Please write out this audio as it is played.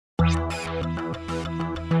Hey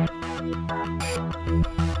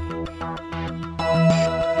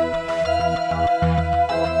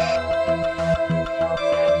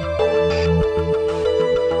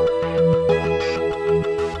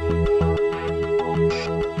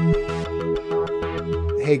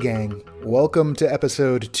gang, welcome to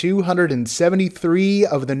episode 273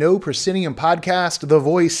 of the No Proscenium Podcast, the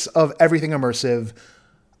voice of everything immersive.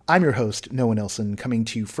 I'm your host, Noah Nelson, coming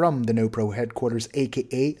to you from the No Pro headquarters,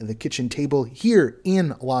 aka the kitchen table here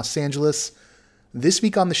in Los Angeles. This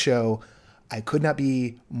week on the show, I could not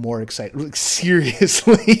be more excited. Like,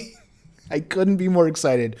 seriously, I couldn't be more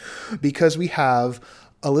excited because we have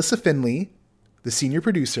Alyssa Finley, the senior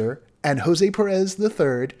producer, and Jose Perez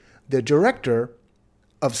III, the director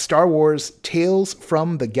of Star Wars Tales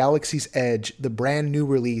from the Galaxy's Edge, the brand new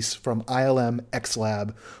release from ILM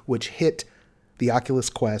XLab, which hit the Oculus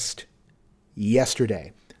Quest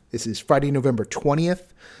yesterday. This is Friday, November 20th.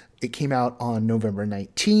 It came out on November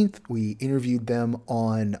 19th. We interviewed them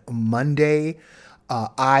on Monday.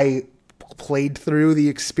 I played through the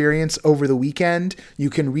experience over the weekend. You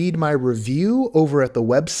can read my review over at the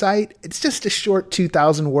website. It's just a short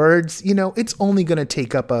 2,000 words. You know, it's only going to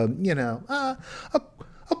take up a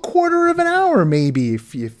quarter of an hour, maybe,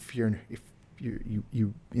 if you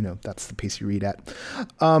that's the pace you read at.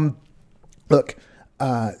 Look,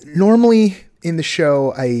 normally in the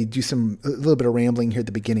show, I do a little bit of rambling here at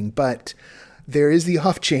the beginning, but there is the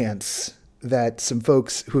off chance that some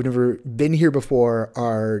folks who have never been here before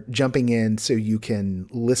are jumping in so you can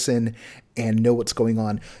listen and know what's going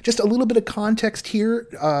on. Just a little bit of context here.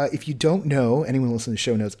 If you don't know, anyone listening to the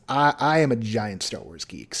show knows, I am a giant Star Wars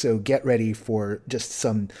geek. So get ready for just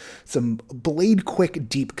some blade quick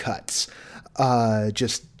deep cuts.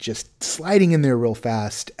 Just sliding in there real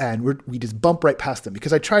fast, and we just bump right past them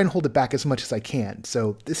because I try and hold it back as much as I can.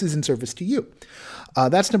 So this is in service to you.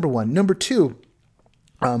 That's number one. Number two,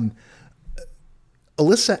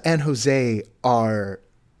 Alyssa and Jose are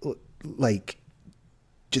like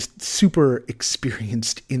just super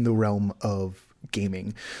experienced in the realm of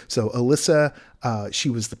gaming. So Alyssa, she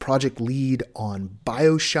was the project lead on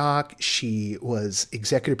BioShock. She was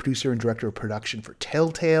executive producer and director of production for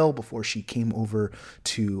Telltale before she came over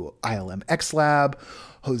to ILM XLab.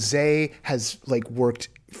 Jose has worked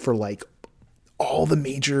for all the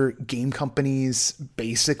major game companies,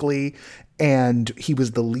 basically. And he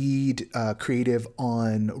was the lead creative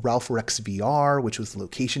on Ralph Rex VR, which was the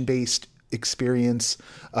location-based experience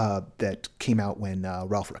that came out when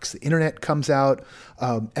Ralph Rex the Internet comes out.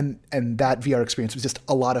 And that VR experience was just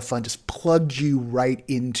a lot of fun, just plugged you right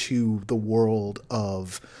into the world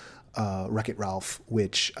of Wreck-It Ralph,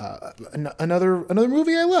 which another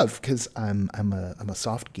movie I love because I'm a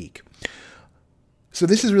soft geek. So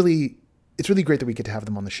this is it's really great that we get to have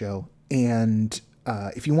them on the show. And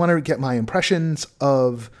if you want to get my impressions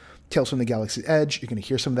of Tales from the Galaxy's Edge, you're going to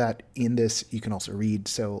hear some of that in this. You can also read.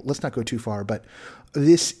 So let's not go too far. But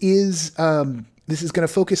this is going to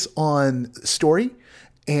focus on story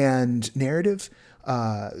and narrative,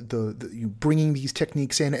 you bringing these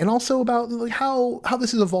techniques in, and also about how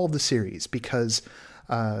this has evolved the series, because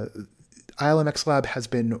ILM XLab has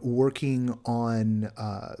been working on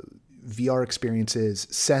VR experiences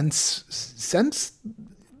since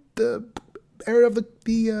the era of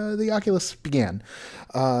the Oculus began.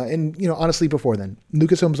 And, honestly, before then,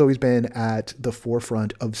 Lucasfilm's always been at the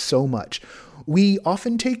forefront of so much. We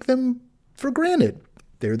often take them for granted.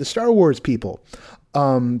 They're the Star Wars people.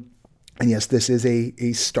 And yes, this is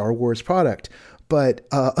a Star Wars product. But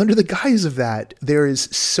under the guise of that, there is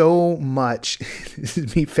so much, this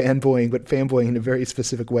is me fanboying, but fanboying in a very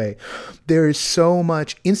specific way. There is so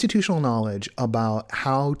much institutional knowledge about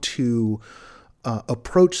how to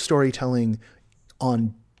approach storytelling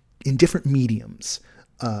in different mediums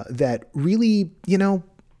that really,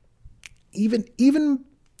 even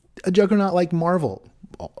a juggernaut like Marvel,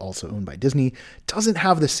 also owned by Disney, doesn't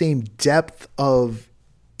have the same depth of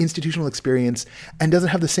institutional experience and doesn't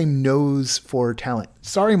have the same nose for talent.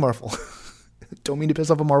 Sorry, Marvel. Don't mean to piss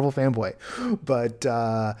off a Marvel fanboy, but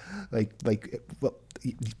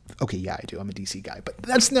okay, yeah, I do. I'm a DC guy, but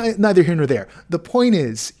that's neither here nor there. The point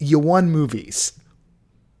is, you won movies.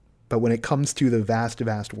 But when it comes to the vast,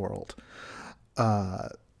 vast world,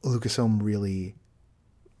 Lucasfilm really,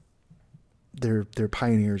 they're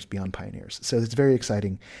pioneers beyond pioneers. So it's very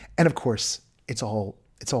exciting. And of course, it's all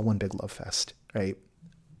one big love fest, right?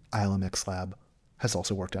 ILM XLab has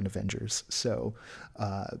also worked on Avengers. So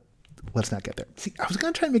let's not get there. See, I was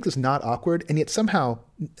going to try and make this not awkward, and yet somehow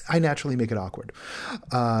I naturally make it awkward.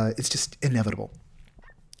 It's just inevitable.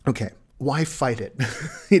 Okay, why fight it?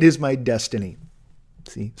 It is my destiny.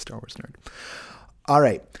 See, Star Wars nerd. All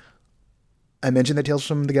right. I mentioned that Tales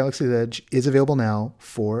from the Galaxy's Edge is available now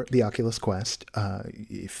for the Oculus Quest.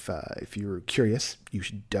 If you're curious, you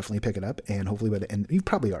should definitely pick it up, and hopefully by the end, you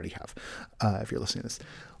probably already have, if you're listening to this.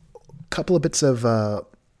 Couple of bits of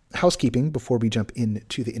housekeeping before we jump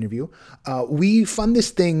into the interview. We fund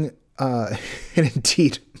this thing, and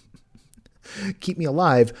indeed keep me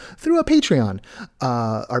alive, through a Patreon.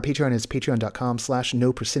 Our Patreon is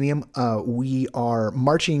patreon.com/noproscenium. We are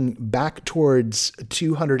marching back towards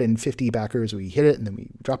 250 backers. We hit it and then we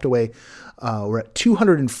dropped away. We're at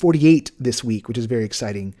 248 this week, which is very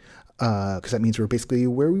exciting, because that means we're basically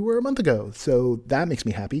where we were a month ago. So that makes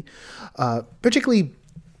me happy, particularly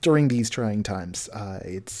during these trying times.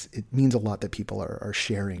 It means a lot that people are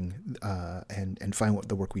sharing and find what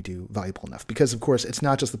the work we do valuable enough. Because, of course, it's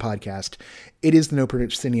not just the podcast. It is the No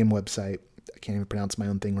Proscenium website. I can't even pronounce my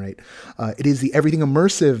own thing right. It is the Everything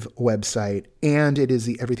Immersive website, and it is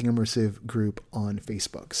the Everything Immersive group on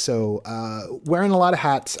Facebook. So wearing a lot of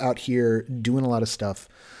hats out here, doing a lot of stuff.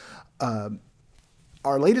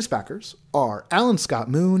 Our latest backers are Alan Scott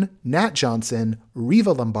Moon, Nat Johnson,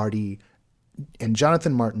 Riva Lombardi, and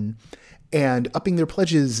Jonathan Martin, and upping their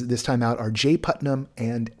pledges this time out are Jay Putnam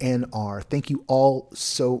and NR. Thank you all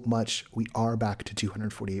so much. We are back to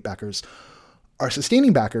 248 backers. Our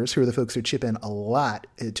sustaining backers, who are the folks who chip in a lot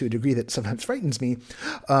to a degree that sometimes frightens me.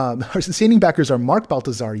 Our sustaining backers are Mark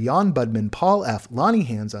Baltazar, Jan Budman, Paul F., Lonnie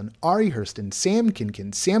Hanson, Ari Hurston, Sam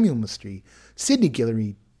Kinkin, Samuel Mustry, Sidney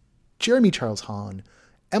Guillory, Jeremy Charles Hahn,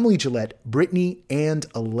 Emily Gillette, Brittany, and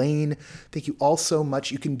Elaine. Thank you all so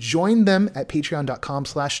much. You can join them at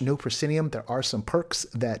patreon.com/noproscenium. There are some perks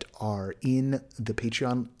that are in the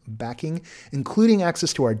Patreon backing, including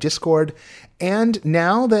access to our Discord. And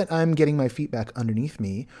now that I'm getting my feet back underneath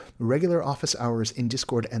me, regular office hours in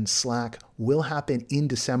Discord and Slack will happen in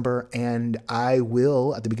December, and I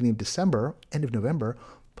will, at the beginning of December, end of November,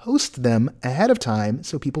 post them ahead of time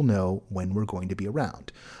so people know when we're going to be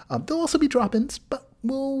around. There'll also be drop-ins, but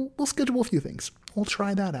we'll schedule a few things. We'll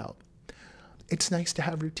try that out. It's nice to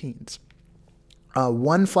have routines.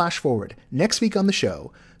 One flash forward. Next week on the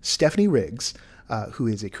show, Stephanie Riggs, who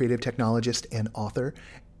is a creative technologist and author,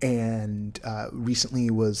 and recently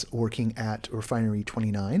was working at Refinery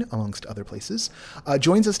 29, amongst other places,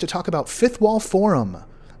 joins us to talk about Fifth Wall Forum,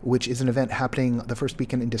 which is an event happening the first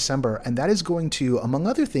weekend in December. And that is going to, among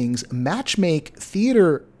other things, matchmake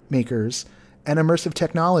theater makers and immersive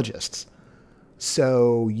technologists.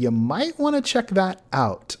 So you might want to check that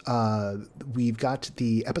out. We've got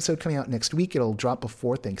the episode coming out next week. It'll drop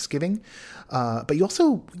before Thanksgiving. But you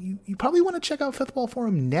probably want to check out Fifth Wall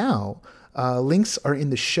Forum now. Links are in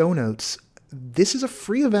the show notes. This is a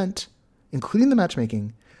free event, including the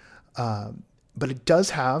matchmaking. But it does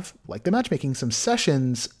have, like the matchmaking, some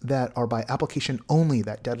sessions that are by application only.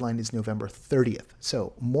 That deadline is November 30th.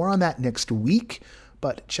 So more on that next week,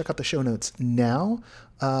 but check out the show notes now.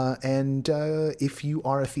 And if you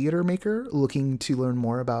are a theater maker looking to learn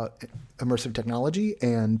more about immersive technology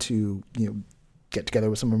and to get together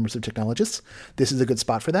with some immersive technologists, this is a good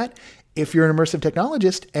spot for that. If you're an immersive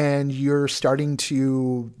technologist and you're starting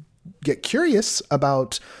to get curious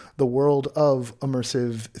about the world of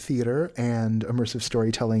immersive theater and immersive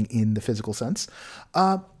storytelling in the physical sense,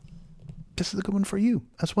 this is a good one for you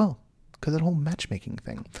as well, because that whole matchmaking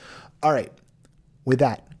thing. All right, with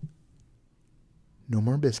that, no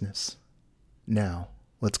more business. Now,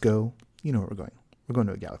 let's go. You know where we're going. We're going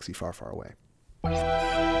to a galaxy far, far away.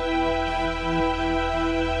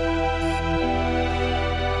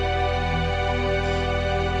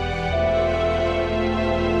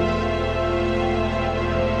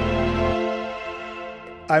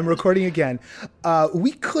 I'm recording again.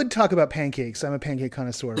 We could talk about pancakes. I'm a pancake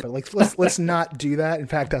connoisseur, but let's not do that. In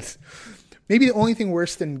fact, that's maybe the only thing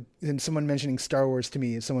worse than someone mentioning Star Wars to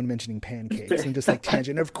me is someone mentioning pancakes and just like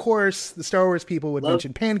tangent. Of course, the Star Wars people would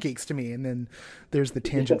mention pancakes to me, and then there's the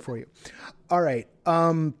tangent for you. All right.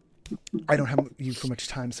 I don't have you for much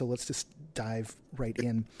time, so let's just dive right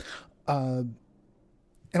in. And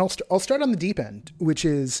I'll start on the deep end, which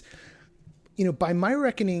is, by my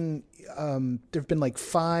reckoning, there've been like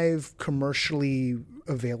 5 commercially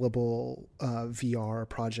available VR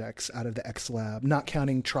projects out of the X Lab, not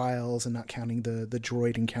counting trials and not counting the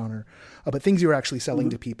droid encounter, but things you were actually selling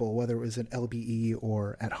to people, whether it was at LBE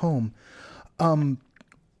or at home.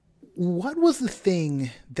 What was the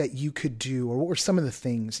thing that you could do, or what were some of the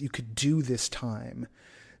things you could do this time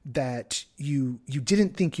that you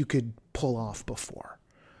didn't think you could pull off before?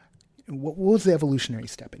 What was the evolutionary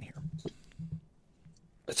step in here?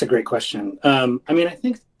 That's a great question. I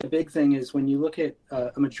think the big thing is when you look at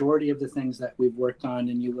a majority of the things that we've worked on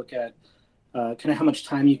and you look at kind of how much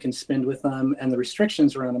time you can spend with them, and the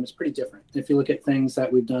restrictions around them is pretty different. If you look at things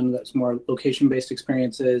that we've done that's more location-based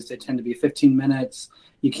experiences, they tend to be 15 minutes.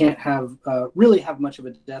 You can't have really have much of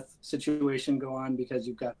a death situation go on because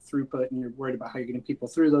you've got throughput and you're worried about how you're getting people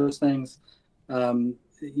through those things.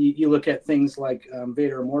 You look at things like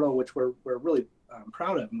Vader Immortal, which we're really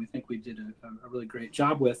proud of, and we think we did a really great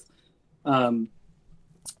job with.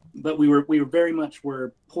 But we were very much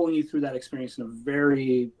were pulling you through that experience in a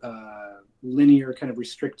very linear, kind of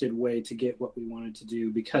restricted way to get what we wanted to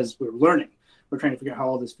do, because we're learning. We're trying to figure out how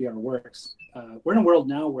all this VR works. We're in a world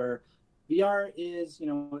now where VR is,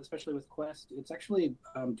 especially with Quest, it's actually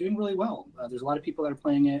doing really well. There's a lot of people that are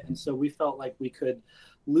playing it, and so we felt like we could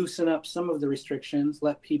loosen up some of the restrictions,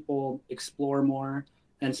 let people explore more,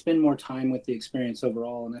 and spend more time with the experience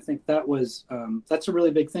overall. And I think that was that's a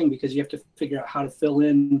really big thing, because you have to figure out how to fill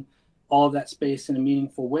in all of that space in a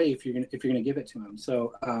meaningful way if you're gonna give it to them.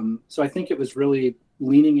 So I think it was really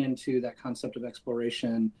leaning into that concept of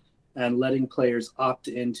exploration and letting players opt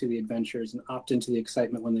into the adventures and opt into the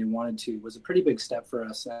excitement when they wanted to was a pretty big step for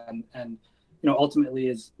us. And ultimately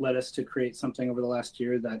has led us to create something over the last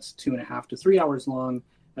year that's 2.5 to 3 hours long,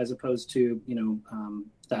 as opposed to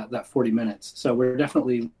that 40 minutes. So we're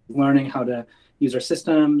definitely learning how to use our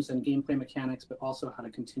systems and gameplay mechanics, but also how to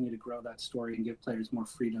continue to grow that story and give players more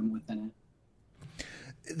freedom within it.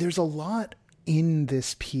 There's a lot in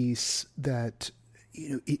this piece that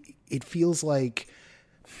it feels like,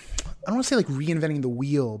 I don't want to say like reinventing the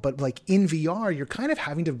wheel, but like in VR, you're kind of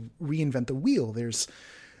having to reinvent the wheel. There's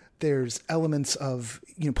elements of,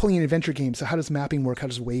 pulling an adventure game. So how does mapping work? How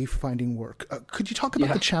does wayfinding work? Could you talk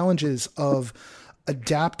about the challenges of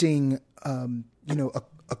adapting,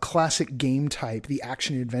 a classic game type, the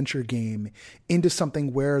action adventure game, into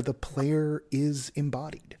something where the player is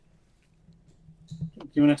embodied? Do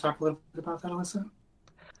you want to talk a little bit about that, Alyssa?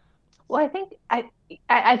 Well, I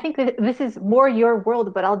think that this is more your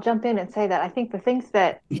world, but I'll jump in and say that I think the things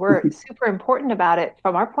that were super important about it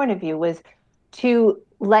from our point of view was to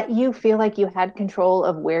let you feel like you had control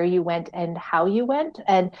of where you went and how you went.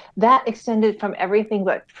 And that extended from everything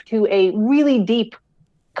but to a really deep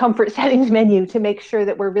comfort settings menu to make sure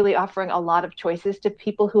that we're really offering a lot of choices to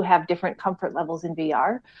people who have different comfort levels in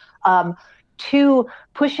VR. To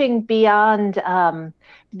pushing beyond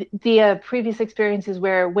the previous experiences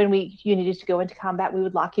where when you needed to go into combat, we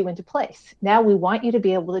would lock you into place. Now we want you to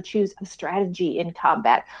be able to choose a strategy in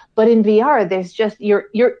combat. But in VR, there's just,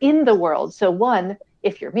 you're in the world. So one,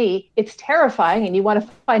 if you're me, it's terrifying and you want to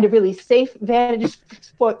find a really safe vantage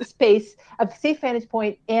space, a safe vantage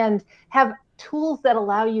point, and have tools that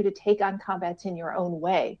allow you to take on combats in your own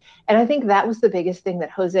way. And I think that was the biggest thing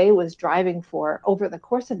that Jose was driving for over the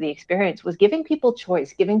course of the experience, was giving people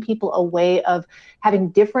choice, giving people a way of having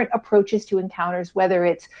different approaches to encounters, whether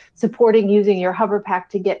it's supporting using your hover pack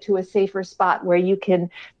to get to a safer spot where you can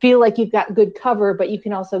feel like you've got good cover, but you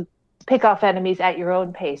can also pick off enemies at your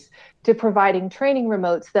own pace, to providing training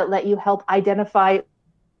remotes that let you help identify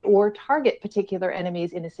or target particular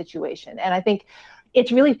enemies in a situation. And I think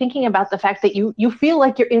it's really thinking about the fact that you feel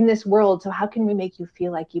like you're in this world. So how can we make you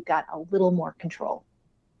feel like you've got a little more control?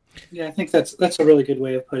 Yeah, I think that's a really good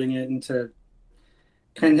way of putting it. And to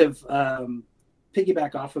kind of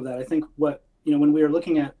piggyback off of that, I think when we were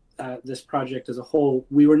looking at this project as a whole,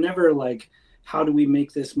 we were never like, how do we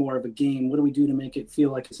make this more of a game? What do we do to make it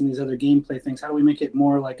feel like it's in these other gameplay things? How do we make it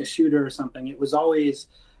more like a shooter or something? It was always,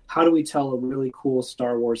 how do we tell a really cool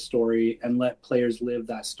Star Wars story and let players live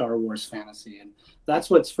that Star Wars fantasy? And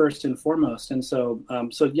that's what's first and foremost. And so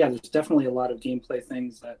yeah, there's definitely a lot of gameplay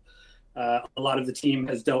things that a lot of the team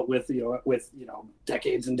has dealt with, with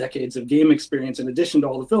decades and decades of game experience in addition to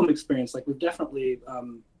all the film experience. Like, we've definitely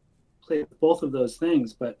played with both of those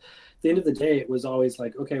things. But at the end of the day, it was always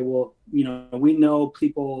like, okay, well, we know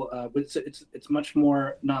people, it's much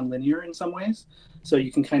more nonlinear in some ways. So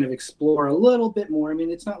you can kind of explore a little bit more. I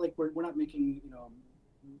mean, it's not like we're not making,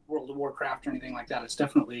 World of Warcraft or anything like that. It's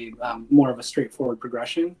definitely more of a straightforward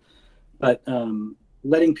progression. But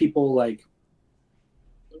letting people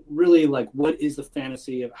really what is the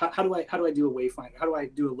fantasy of how do I do a wayfinder? How do I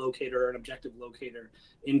do a locator or an objective locator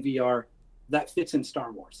in VR that fits in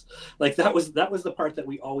Star Wars? Like, that was the part that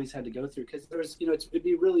we always had to go through, because there's it'd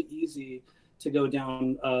be really easy to go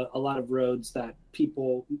down a lot of roads that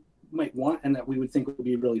people might want and that we would think would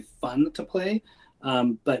be really fun to play.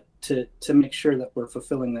 But to make sure that we're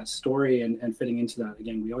fulfilling that story and fitting into that,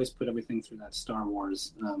 again, we always put everything through that Star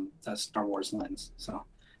Wars lens. So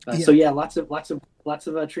lots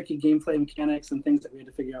of tricky gameplay mechanics and things that we had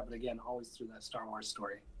to figure out, but again, always through that Star Wars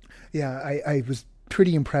story. Yeah, I was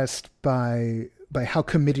pretty impressed by how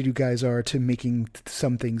committed you guys are to making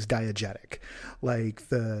some things diegetic, like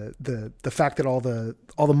the fact that all the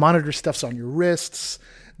monitor stuff's on your wrists,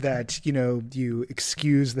 that you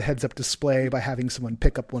excuse the heads up display by having someone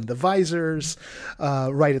pick up one of the visors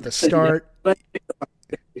right at the start.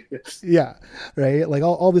 Yeah, right. Like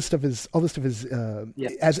all this stuff is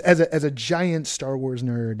as a giant Star Wars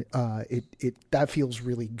nerd, it that feels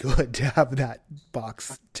really good to have that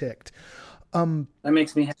box ticked. That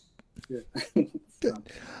makes me happy.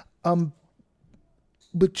 Good.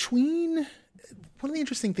 Between one of the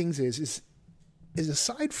interesting things is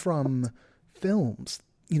aside from films,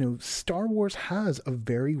 Star Wars has a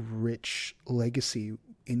very rich legacy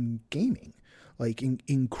in gaming. Like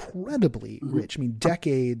incredibly rich. I mean,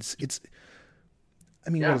 decades. What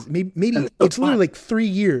is it? Maybe it's literally like 3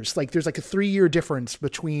 years. Like there's like a 3-year difference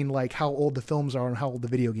between like how old the films are and how old the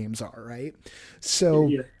video games are, right? So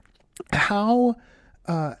how,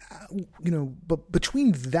 but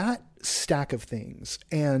between that stack of things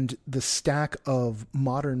and the stack of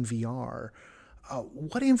modern VR,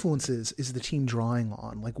 what influences is the team drawing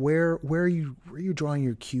on? Like where are you drawing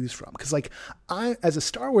your cues from? Because like I, as a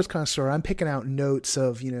Star Wars connoisseur, I'm picking out notes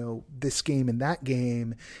of this game and that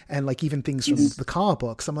game, and like even things from the comic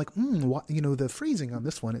books. I'm like, what, the phrasing on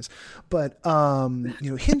this one is, but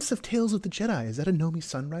hints of Tales of the Jedi. Is that a Nomi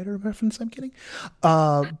Sunrider reference? I'm kidding,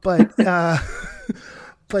 but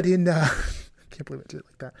in can't believe I did it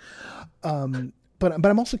like that. But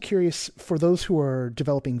I'm also curious for those who are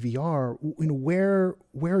developing VR, where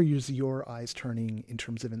are your eyes turning in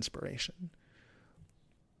terms of inspiration?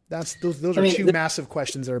 Those are two massive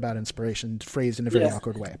questions that are about inspiration phrased in a very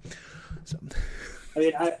awkward way. So,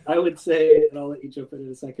 I would say, and I'll let you jump in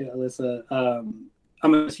a second, Alyssa.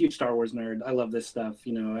 I'm a huge Star Wars nerd. I love this stuff.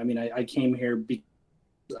 I came here because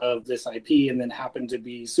of this IP, and then happened to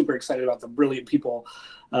be super excited about the brilliant people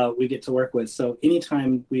we get to work with. So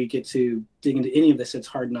anytime we get to dig into any of this, it's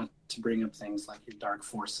hard not to bring up things like your Dark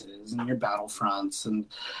Forces and your Battlefronts and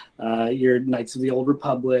your Knights of the Old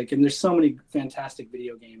Republic. And there's so many fantastic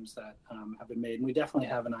video games that have been made, and we definitely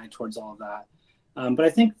have an eye towards all of that. But I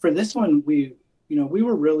think for this one, we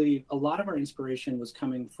were really, a lot of our inspiration was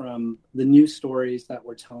coming from the new stories that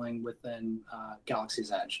we're telling within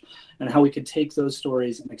Galaxy's Edge, and how we could take those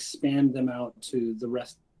stories and expand them out to the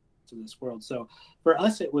rest of this world. So for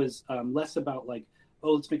us, it was less about like,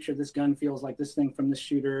 oh, let's make sure this gun feels like this thing from this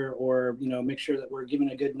shooter, or, make sure that we're giving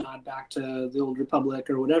a good nod back to the Old Republic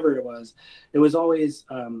or whatever it was. It was always,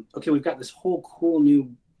 okay, we've got this whole cool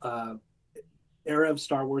new era of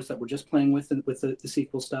Star Wars that we're just playing with the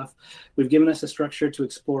sequel stuff. We've given us a structure to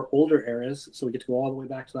explore older eras, so we get to go all the way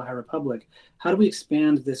back to the High Republic. How do we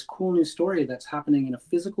expand this cool new story that's happening in a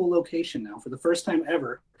physical location now? For the first time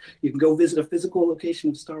ever, you can go visit a physical location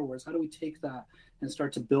of Star Wars. How do we take that and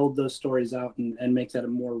start to build those stories out and make that a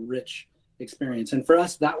more rich experience? And for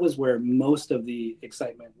us, that was where most of the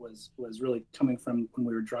excitement was really coming from when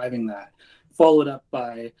we were driving that. Followed up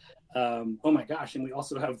by oh my gosh, and we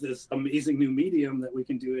also have this amazing new medium that we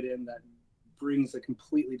can do it in that brings a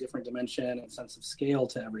completely different dimension and sense of scale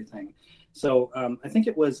to everything. So I think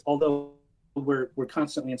it was, although we're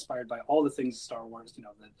constantly inspired by all the things Star Wars,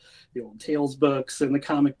 the old Tales books and the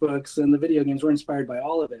comic books and the video games, we're inspired by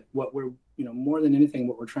all of it. What we're, more than anything,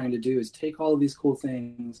 what we're trying to do is take all of these cool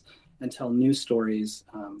things and tell new stories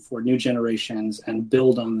for new generations and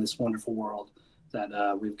build on this wonderful world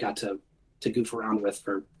that we've got to goof around with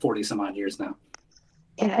for 40 some odd years now.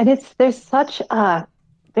 Yeah, and there's such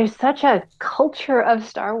a culture of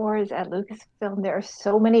Star Wars at Lucasfilm. There are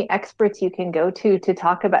so many experts you can go to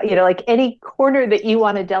talk about, like any corner that you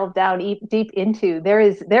want to delve down deep into, there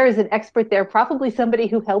is an expert there, probably somebody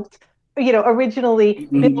who helped originally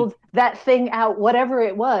build that thing out, whatever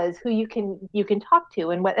it was, who you can talk to.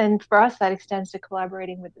 And for us, that extends to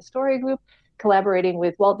collaborating with the story group, collaborating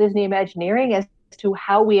with Walt Disney Imagineering as to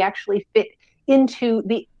how we actually fit into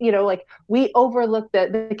the, we overlook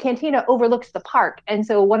the cantina overlooks the park. And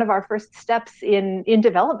so one of our first steps in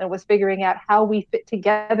development was figuring out how we fit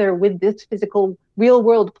together with this physical real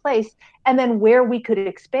world place, and then where we could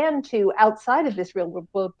expand to outside of this real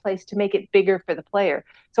world place to make it bigger for the player.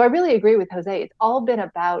 So I really agree with Jose. It's all been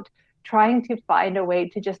about trying to find a way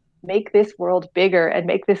to just make this world bigger and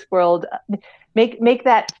make this world make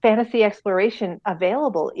that fantasy exploration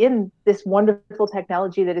available in this wonderful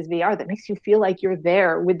technology that is VR, that makes you feel like you're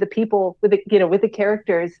there with the people, with the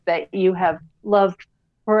characters that you have loved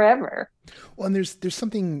forever. Well, and there's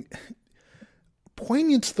something,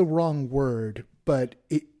 poignant's the wrong word, but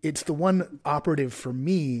it's the one operative for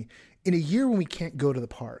me in a year when we can't go to the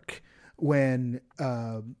park, when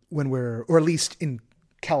we're, or at least in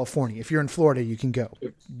California. If you're in Florida, you can go.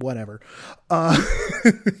 Whatever.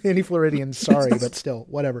 Any Floridians, sorry, but still,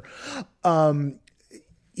 whatever.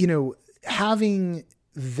 Having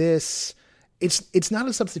this, it's not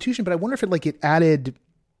a substitution, but I wonder if it added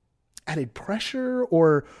pressure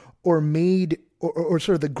or made or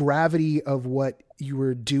sort of the gravity of what you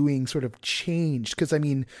were doing sort of changed. Because I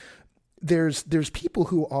mean, there's people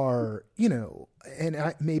who are,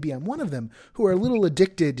 and maybe I'm one of them, who are a little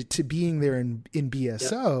addicted to being there in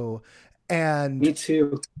BSO. Yeah. And me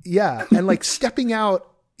too. Yeah. And like stepping out,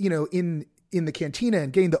 in the cantina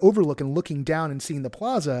and getting the overlook and looking down and seeing the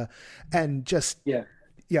plaza and just, yeah.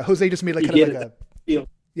 Jose just made like kind of like a feel.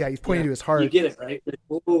 Yeah, he's pointing to his heart. You get it, right?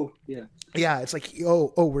 Oh, yeah. Yeah, it's like,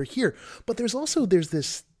 we're here. But there's a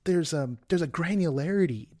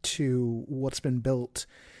granularity to what's been built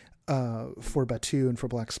for Batuu and for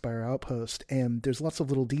Black Spire Outpost, and there's lots of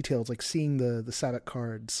little details like seeing the Sabbath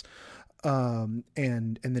cards, and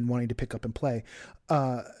then wanting to pick up and play.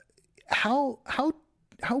 How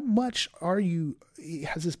much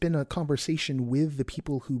has this been a conversation with the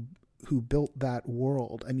people who built that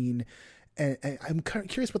world? I mean, and I'm kind of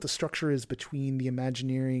curious what the structure is between the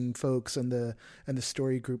Imagineering folks and the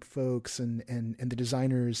story group folks and the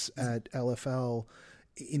designers at LFL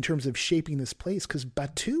in terms of shaping this place, because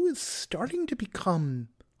Batuu is starting to become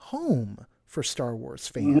home for Star Wars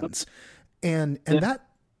fans, and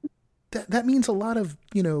that means a lot of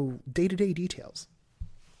day-to-day details.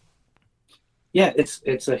 Yeah,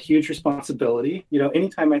 it's a huge responsibility.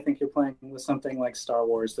 Anytime I think you're playing with something like Star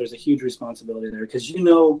Wars, there's a huge responsibility there because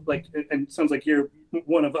like, and it sounds like you're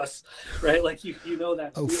one of us, right? Like you know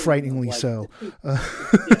that. Oh, frighteningly so.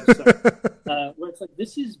 Where it's like,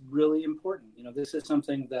 this is really important. This is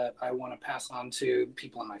something that I want to pass on to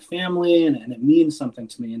people in my family, and it means something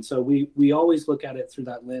to me. And so we always look at it through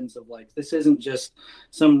that lens of like, this isn't just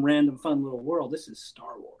some random fun little world. This is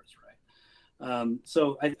Star Wars, right?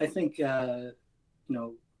 So I think that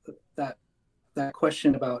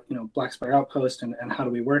question about Black Spire Outpost and how do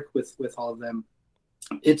we work with all of them,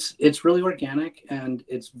 it's really organic and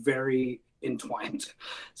it's very entwined.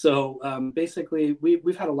 So basically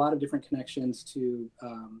we've had a lot of different connections to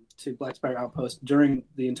Black Spire Outpost during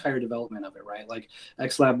the entire development of it, right? Like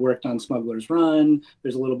XLab worked on Smuggler's Run.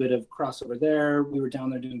 There's a little bit of crossover there. We were down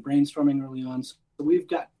there doing brainstorming early on. So we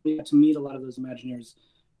got to meet a lot of those Imagineers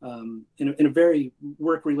in a very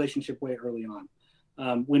work relationship way early on.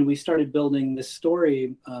 When we started building this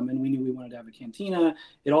story, and we knew we wanted to have a cantina,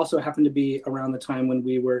 it also happened to be around the time when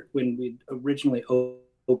we originally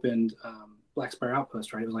opened Black Spire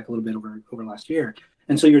Outpost, right? It was like a little bit over last year.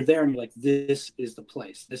 And so you're there and you're like, this is the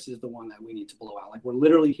place. This is the one that we need to blow out. Like, we're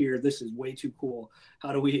literally here. This is way too cool.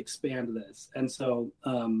 How do we expand this? And so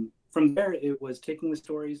from there, it was taking the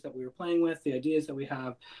stories that we were playing with, the ideas that we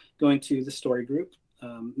have, going to the story group.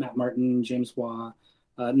 Matt Martin, James Waugh,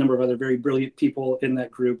 a number of other very brilliant people in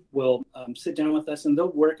that group will sit down with us and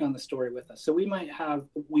they'll work on the story with us. So we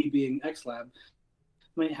being XLab,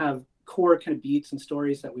 might have core kind of beats and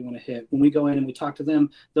stories that we want to hit. When we go in and we talk to them,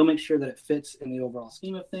 they'll make sure that it fits in the overall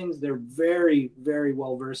scheme of things. They're very, very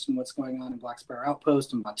well versed in what's going on in Black Spire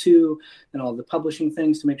Outpost and Batuu and all the publishing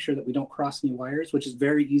things to make sure that we don't cross any wires, which is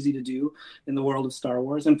very easy to do in the world of Star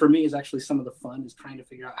Wars. And for me, is actually some of the fun is trying to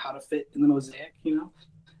figure out how to fit in the mosaic,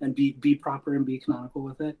 and be proper and be canonical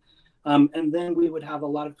with it. And then we would have a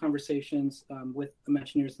lot of conversations with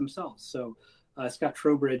Imagineers themselves. So Scott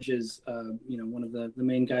Trowbridge is, one of the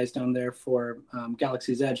main guys down there for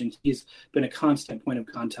Galaxy's Edge, and he's been a constant point of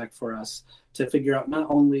contact for us to figure out not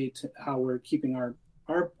only how we're keeping our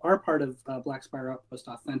part of Black Spire Outpost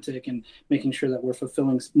authentic and making sure that we're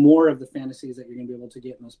fulfilling more of the fantasies that you're going to be able to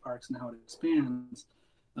get in those parks and how it expands,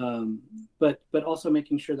 but also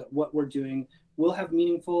making sure that what we're doing will have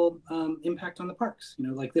meaningful impact on the parks.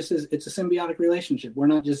 It's a symbiotic relationship. We're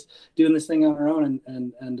not just doing this thing on our own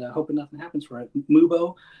and hoping nothing happens for it.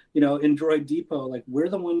 Mubo, in Droid Depot, we're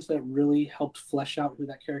the ones that really helped flesh out who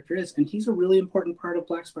that character is. And he's a really important part of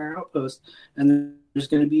Black Spire Outpost. And there's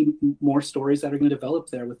going to be more stories that are going to develop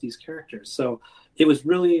there with these characters. So it was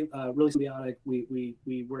really, really symbiotic.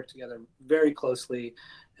 We worked together very closely.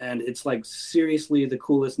 And it's seriously the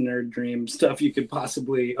coolest nerd dream stuff you could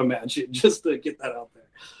possibly imagine, just to get that out there.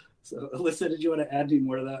 So, Alyssa, did you want to add any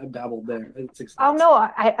more to that? I babbled there. Oh no,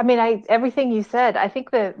 I mean, everything you said. I think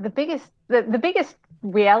the biggest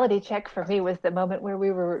reality check for me was the moment where we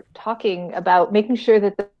were talking about making sure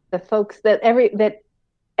that the folks that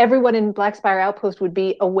everyone in Black Spire Outpost would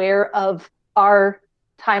be aware of our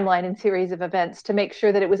timeline and series of events, to make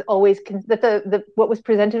sure that it was always that what was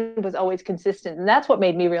presented was always consistent. And that's what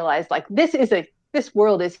made me realize this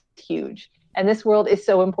world is huge. And this world is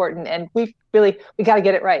so important, and we got to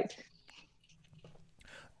get it right.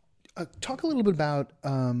 Talk a little bit about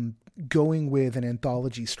going with an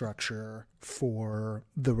anthology structure for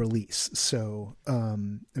the release. So, I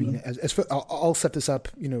mean, I'll set this up,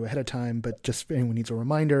 ahead of time, but just if anyone needs a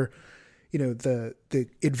reminder, the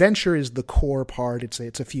adventure is the core part.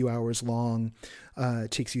 It's a few hours long,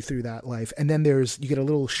 takes you through that life. And then you get a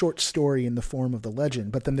little short story in the form of the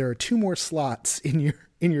legend, but then there are 2 more slots in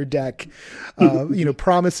your deck,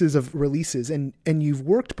 promises of releases. And you've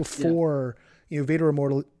worked before, Vader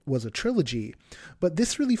Immortal was a trilogy, but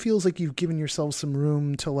this really feels like you've given yourself some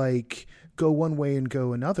room to like go one way and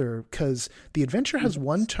go another, because the adventure has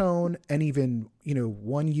one tone and even,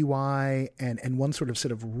 one UI and one sort of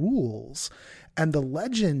set of rules. And the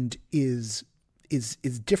legend is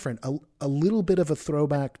different, a little bit of a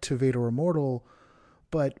throwback to Vader Immortal,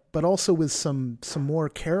 but also with some more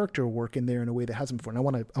character work in there in a way that hasn't before. And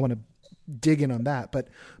I want to dig in on that, but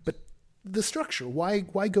the structure, why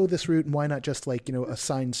go this route, and why not just like, a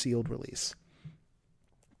signed, sealed release?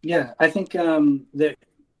 Yeah, I think that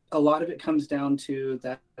a lot of it comes down to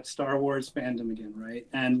that Star Wars fandom again, right?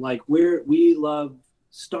 And like we love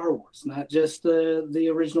Star Wars, not just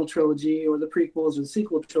the original trilogy or the prequels or the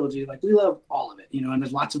sequel trilogy. Like we love all of it, and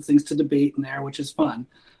there's lots of things to debate in there, which is fun.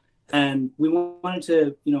 And we wanted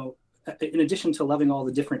to, in addition to loving all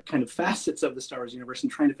the different kind of facets of the Star Wars universe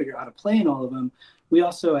and trying to figure out how to play in all of them, we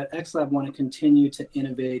also at XLab want to continue to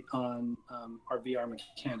innovate on our VR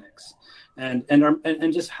mechanics and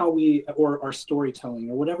just how or our storytelling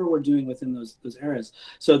or whatever we're doing within those eras.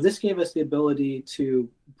 So this gave us the ability to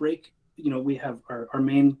break. We have our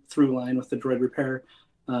main through line with the droid repair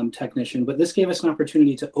technician, but this gave us an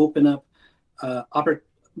opportunity to open up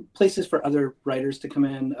places for other writers to come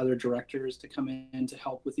in, other directors to come in to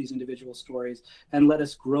help with these individual stories and let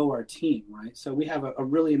us grow our team, right? So we have a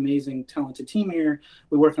really amazing, talented team here.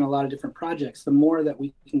 We work on a lot of different projects. The more that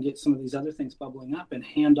we can get some of these other things bubbling up and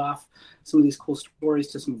hand off some of these cool stories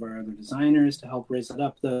to some of our other designers to help raise that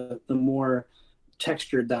up, the more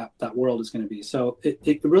textured that world is going to be. So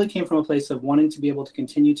it really came from a place of wanting to be able to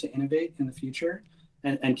continue to innovate in the future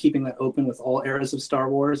and keeping that open with all eras of Star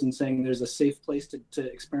Wars and saying there's a safe place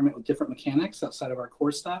to experiment with different mechanics outside of our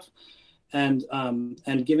core stuff, and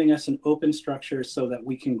giving us an open structure so that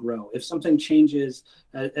we can grow. If something changes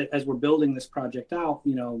as we're building this project out,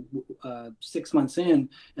 6 months in,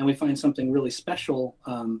 and we find something really special,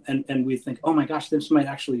 and we think, oh my gosh, this might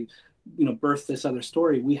actually birth this other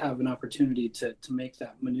story, we have an opportunity to make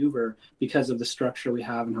that maneuver because of the structure we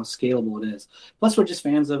have and how scalable it is. Plus, we're just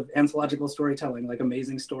fans of anthological storytelling, like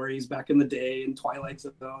amazing stories back in the day and Twilight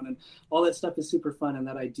Zone, and all that stuff is super fun. And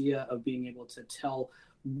that idea of being able to tell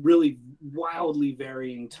really wildly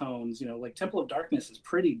varying tones, like Temple of Darkness is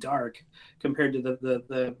pretty dark compared to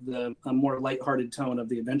the more lighthearted tone of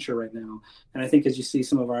the adventure right now. And I think as you see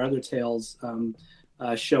some of our other tales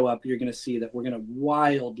show up, you're going to see that we're going to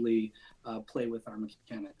wildly play with our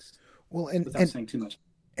mechanics. Well, without saying too much.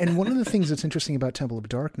 And one of the things that's interesting about Temple of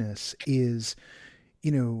Darkness is,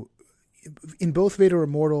 in both Vader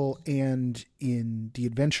Immortal and in the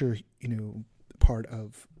adventure, part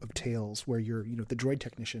of Tales, where you're, the droid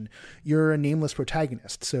technician, you're a nameless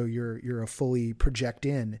protagonist. So you're a fully project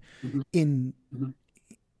in. Mm-hmm.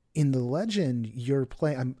 In the legend, you're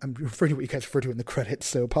playing. I'm referring to what you guys refer to in the credits.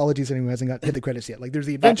 So apologies to anyone who hasn't hit the credits yet. Like there's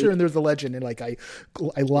the adventure and there's the legend, and like I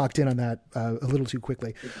locked in on that a little too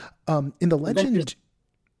quickly. In the legend,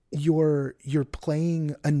 you're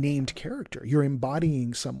playing a named character. You're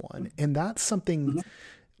embodying someone, and that's something.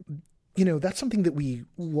 That's something that we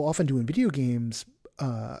will often do in video games.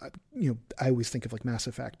 I always think of like Mass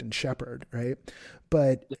Effect and Shepard, right?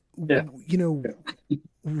 But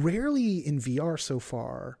rarely in VR so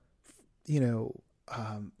far,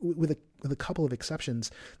 with a couple of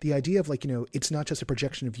exceptions, the idea of like, it's not just a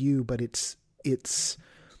projection of you, but it's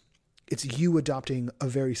you adopting a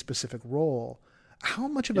very specific role. How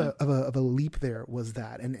much of a leap there was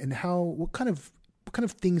that, and what kind of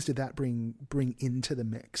things did that bring into the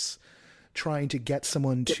mix? Trying to get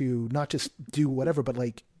someone to not just do whatever, but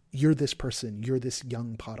like, you're this person, you're this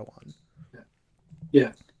young Padawan.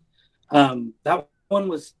 Yeah. That one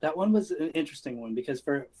was an interesting one because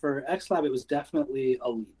for XLab, it was definitely a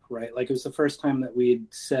leap, right? Like it was the first time that we'd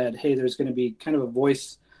said, hey, there's going to be kind of a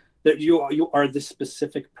voice that you are this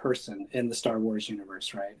specific person in the Star Wars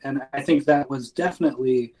universe, right? And I think that was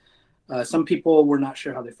definitely, some people were not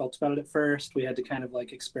sure how they felt about it at first. We had to kind of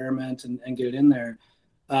like experiment and get it in there.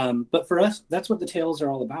 But for us, that's what the tales are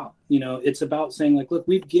all about. It's about saying like, look,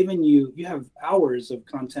 we've given you have hours of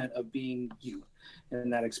content of being you in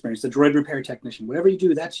that experience. The droid repair technician, whatever you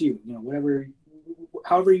do, that's you. Whatever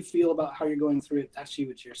however you feel about how you're going through it, that's you,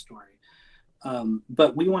 it's your story.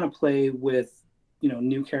 But we want to play with,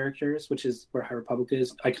 new characters, which is where High Republic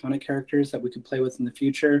is, iconic characters that we could play with in the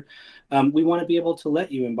future. We want to be able to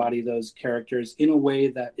let you embody those characters in a way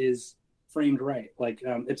that is framed right. Like,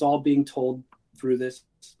 it's all being told through this,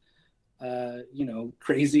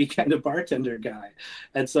 crazy kind of bartender guy.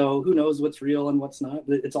 And so who knows what's real and what's not.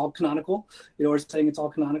 It's all canonical. We're saying it's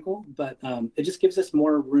all canonical, but it just gives us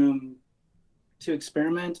more room to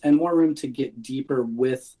experiment and more room to get deeper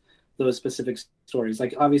with those specific stories.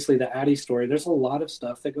 Like, obviously the Addie story, there's a lot of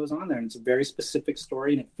stuff that goes on there, and it's a very specific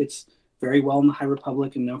story, and it fits very well in the High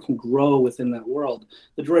Republic and now can grow within that world.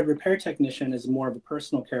 The droid repair technician is more of a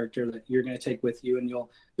personal character that you're going to take with you, and you'll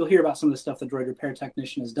hear about some of the stuff the droid repair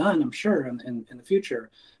technician has done, I'm sure, in the future.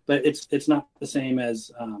 But it's not the same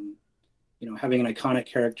as having an iconic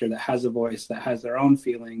character that has a voice, that has their own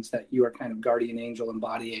feelings, that you are kind of guardian angel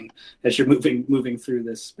embodying as you're moving through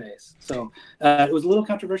this space. So it was a little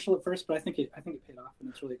controversial at first, but I think it paid off, and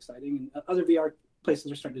it's really exciting. And other VR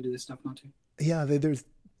places are starting to do this stuff now too. Yeah,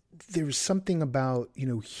 there's something about,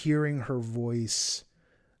 hearing her voice,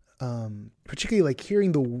 particularly like hearing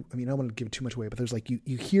I don't want to give too much away, but there's like,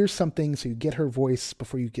 you hear something, so you get her voice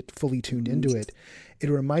before you get fully tuned into it. It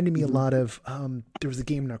reminded me a lot of, there was a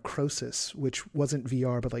game Necrosis, which wasn't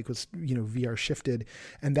VR, but like was, VR shifted.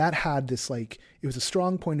 And that had this, like, it was a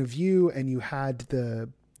strong point of view, and you had the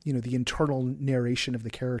internal narration of the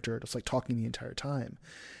character, just like talking the entire time.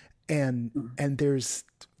 And there's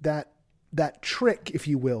that trick, if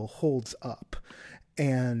you will, holds up.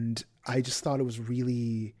 And I just thought it was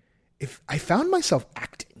really, if I found myself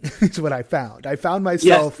acting is what I found. I found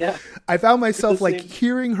myself like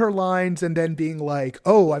hearing her lines and then being like,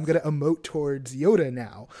 oh, I'm going to emote towards Yoda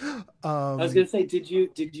now. I was going to say, did you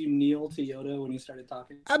kneel to Yoda when he started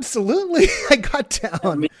talking? Absolutely. I got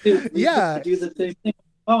down. Yeah. Do the same thing.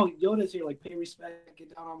 Oh, Yoda's here, like, pay respect,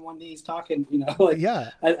 get down on one knee, he's talking, like,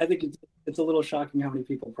 yeah. I think it's a little shocking how many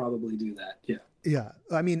people probably do that. Yeah. Yeah.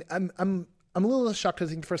 I mean, I'm a little shocked. I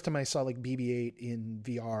think the first time I saw like BB-8 in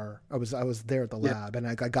VR, I was there at the lab, and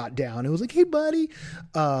I got down. It was like, hey, buddy.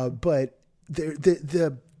 But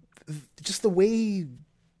the just the way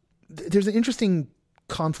there's an interesting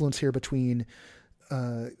confluence here between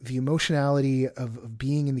the emotionality of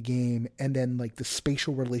being in the game, and then like the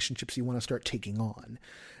spatial relationships you want to start taking on.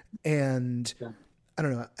 And I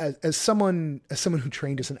don't know, as someone who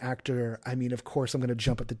trained as an actor, I mean, of course I'm going to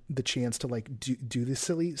jump at the chance to like do this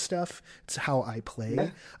silly stuff. It's how I play. Yeah.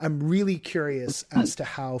 I'm really curious as to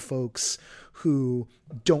how folks who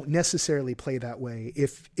don't necessarily play that way,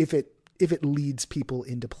 if it leads people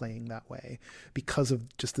into playing that way, because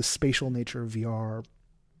of just the spatial nature of VR.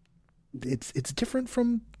 It's different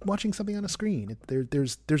from watching something on a screen.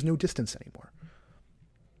 There's no distance anymore.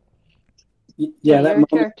 Yeah, that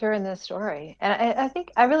character in the story, and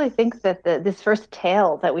I really think that this first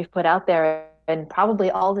tale that we've put out there, and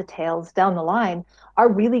probably all the tales down the line, are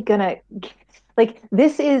really gonna, like,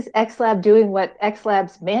 this is XLab doing what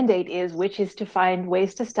XLab's mandate is, which is to find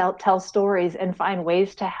ways to tell stories and find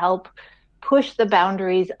ways to help push the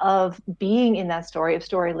boundaries of being in that story, of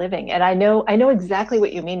story living. And I know exactly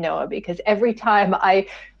what you mean, Noah, because every time I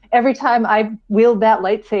wield that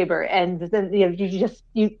lightsaber, and then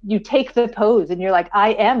you take the pose, and you're like,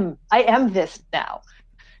 I am this now.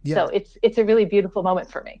 Yeah. So it's a really beautiful moment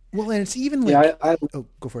for me. Well, and it's even like,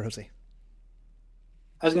 go for it, Jose.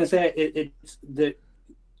 I was gonna say it's that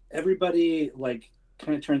everybody like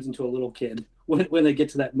kind of turns into a little kid when they get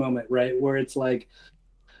to that moment, right, where it's like,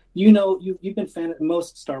 you've been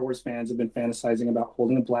most Star Wars fans have been fantasizing about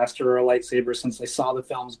holding a blaster or a lightsaber since they saw the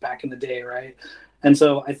films back in the day, right? And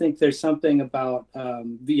so I think there's something about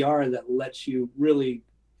VR that lets you really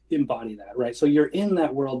embody that, right? So you're in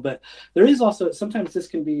that world, but there is also, sometimes this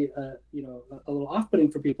can be a little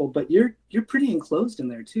off-putting for people, but you're pretty enclosed in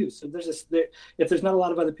there too. So if there's not a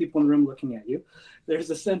lot of other people in the room looking at you, there's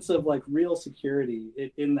a sense of like real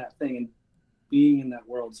security in that thing and being in that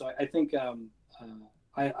world. So I think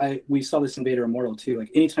we saw this in Vader Immortal too.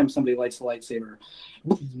 Like, anytime somebody lights a lightsaber,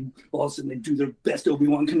 all of a sudden they do their best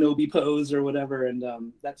Obi-Wan Kenobi pose or whatever,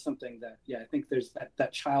 and that's something that I think there's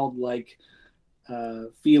that childlike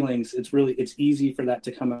feelings. It's easy for that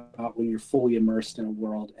to come out when you're fully immersed in a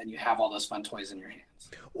world and you have all those fun toys in your hands.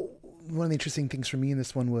 One of the interesting things for me in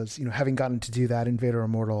this one was, having gotten to do that in Vader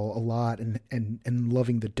Immortal a lot and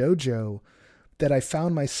loving the dojo, that I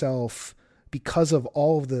found myself, because of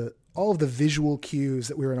all of the visual cues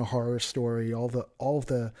that we're in a horror story, all of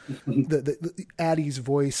the Addie's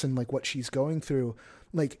voice and like what she's going through,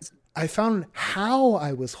 like I found how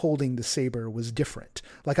I was holding the saber was different.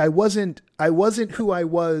 Like I wasn't who I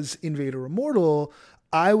was in Vader Immortal.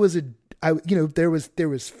 There was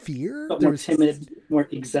fear, But there more was timid, more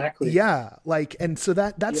exactly. yeah, like, and so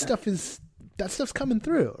that Yeah. stuff's coming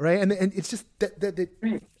through, right? And it's just that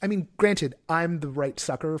I mean, granted, I'm the right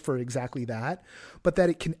sucker for exactly that, but that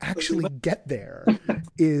it can actually get there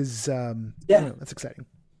is I don't know, that's exciting.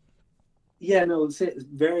 Yeah, no, it's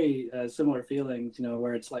very similar feelings,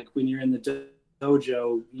 where it's like when you're in the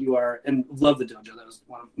dojo, you are, and love the dojo. That was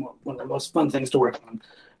one of the most fun things to work on.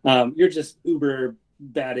 You're just uber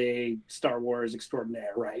bad A Star Wars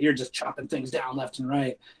extraordinaire, right? You're just chopping things down left and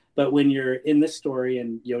right. But when you're in this story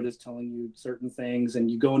and Yoda's telling you certain things and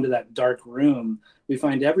you go into that dark room, we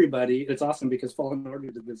find everybody, it's awesome because Fallen Order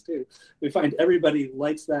did this too. We find everybody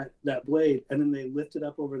lights that blade and then they lift it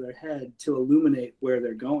up over their head to illuminate where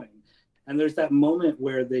they're going. And there's that moment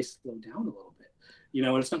where they slow down a little bit, and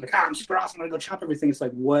it's not like, I'm super awesome, I'm gonna go chop everything. It's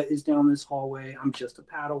like, what is down this hallway? I'm just a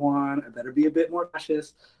Padawan. I better be a bit more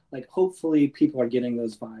cautious. Like, hopefully people are getting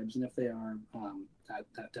those vibes. And if they are, that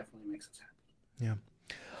definitely makes us happy. Yeah.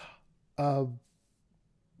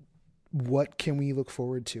 What can we look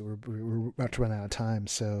forward to? We're about to run out of time.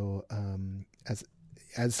 So as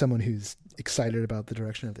someone who's excited about the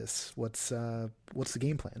direction of this, what's the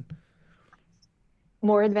game plan?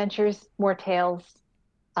 More adventures, more tales,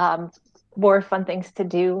 more fun things to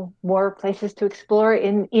do, more places to explore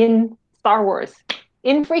in Star Wars,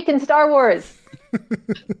 in freaking Star Wars.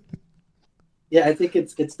 Yeah, I think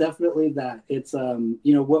it's definitely that. It's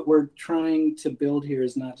what we're trying to build here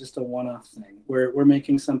is not just a one-off thing. We're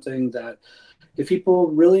making something that if people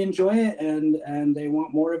really enjoy it and they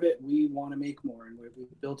want more of it, we want to make more, and we've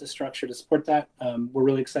built a structure to support that. We're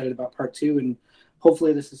really excited about part 2, and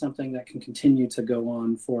hopefully this is something that can continue to go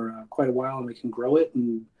on for quite a while, and we can grow it,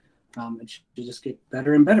 and it should just get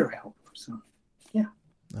better and better, I hope. So, yeah.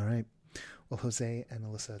 All right. Well, Jose and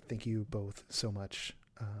Alyssa, thank you both so much.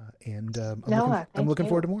 And I'm looking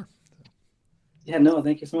forward to more. Yeah, no,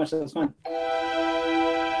 thank you so much. That was fun.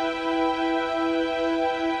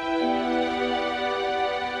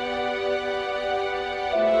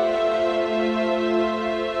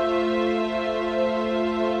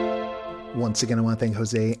 Once again, I want to thank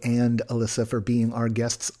Jose and Alyssa for being our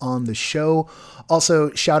guests on the show.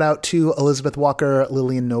 Also, shout out to Elizabeth Walker,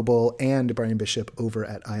 Lillian Noble, and Brian Bishop over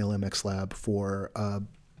at ILMX Lab for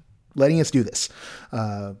letting us do this.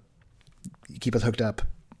 Keep us hooked up.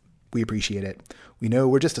 We appreciate it. We know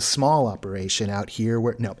we're just a small operation out here.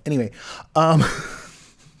 Anyway.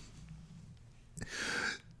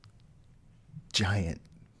 Giant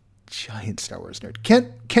Star Wars nerd.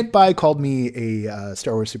 Kent Bai called me a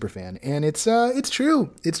Star Wars super fan, and it's true.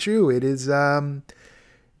 It's true. It is kind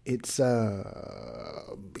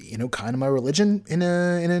of my religion in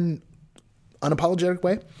an unapologetic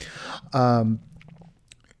way. I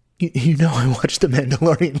watched The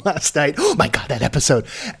Mandalorian last night. Oh my God, that episode.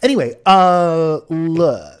 Anyway,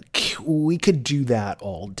 look, we could do that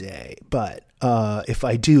all day, but if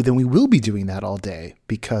I do, then we will be doing that all day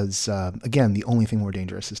because, again, the only thing more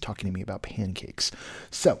dangerous is talking to me about pancakes.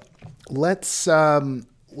 So let's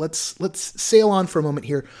sail on for a moment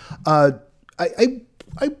here. I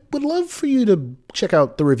would love for you to check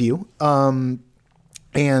out the review.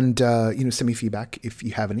 And send me feedback if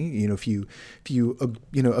you have any. If you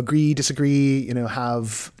agree, disagree,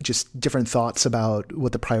 have just different thoughts about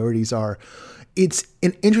what the priorities are. It's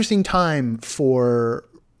an interesting time for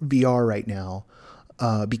VR right now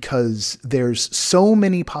because there's so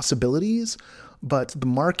many possibilities, but the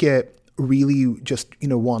market really just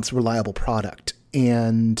wants reliable product.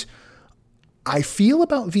 And I feel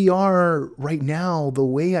about VR right now the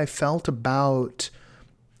way I felt about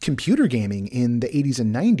computer gaming in the 80s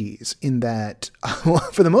and 90s, in that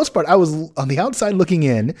for the most part I was on the outside looking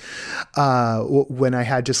in when I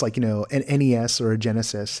had just an NES or a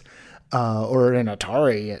Genesis or an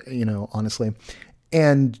Atari, honestly,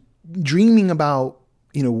 and dreaming about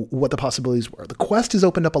what the possibilities were. The Quest has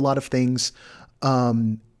opened up a lot of things,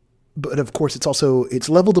 but of course it's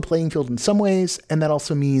leveled the playing field in some ways, and that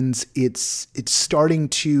also means it's starting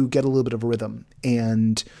to get a little bit of a rhythm,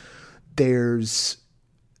 and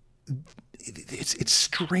it's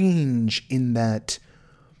strange in that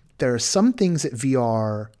there are some things that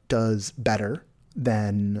VR does better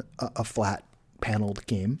than a flat paneled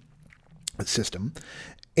game system.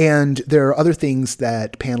 And there are other things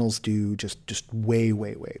that panels do just way,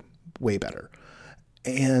 way, way, way better.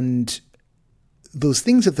 And those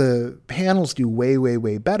things that the panels do way, way,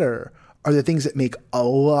 way better are the things that make a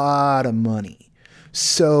lot of money.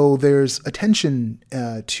 So there's attention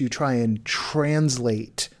to try and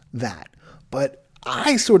translate that. But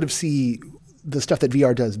I sort of see the stuff that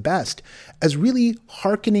VR does best as really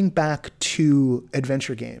hearkening back to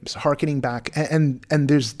adventure games, hearkening back, and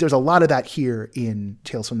there's a lot of that here in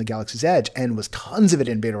Tales from the Galaxy's Edge, and was tons of it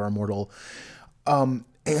in Beta Immortal.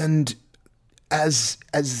 And as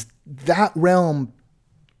that realm,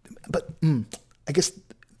 but I guess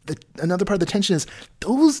another part of the tension is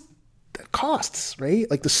those costs, right?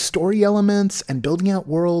 Like the story elements and building out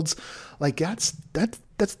worlds, like that's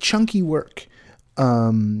chunky work.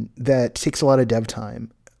 That takes a lot of dev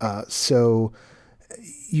time. So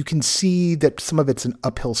you can see that some of it's an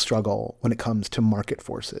uphill struggle when it comes to market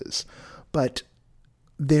forces. But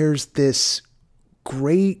there's this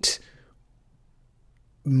great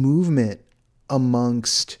movement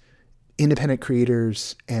amongst independent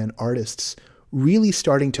creators and artists really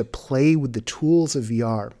starting to play with the tools of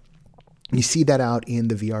VR. You see that out in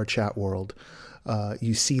the VR chat world.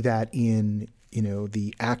 You see that in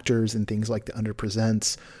the actors and things like the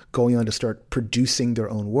Underpresents going on to start producing their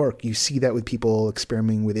own work. You see that with people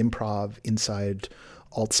experimenting with improv inside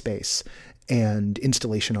Altspace and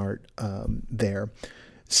installation art there.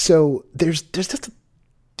 So there's just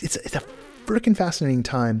it's a freaking fascinating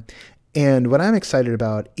time. And what I'm excited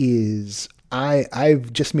about is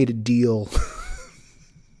I've just made a deal.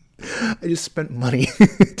 I just spent money,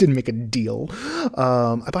 didn't make a deal.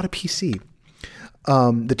 I bought a PC.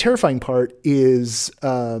 The terrifying part is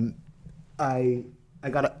I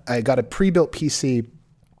got a pre-built PC,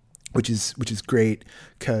 which is great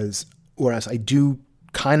because whereas I do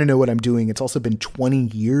kind of know what I'm doing, it's also been 20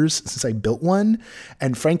 years since I built one,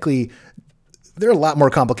 and frankly, they're a lot more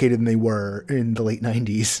complicated than they were in the late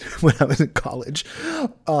 90s when I was in college.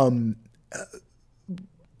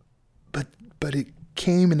 But it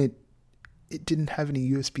came and it didn't have any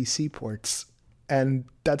USB-C ports. And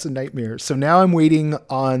that's a nightmare. So now I'm waiting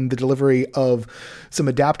on the delivery of some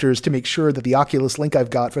adapters to make sure that the Oculus Link I've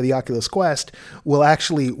got for the Oculus Quest will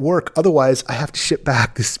actually work. Otherwise, I have to ship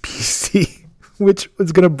back this PC, which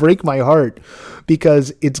is going to break my heart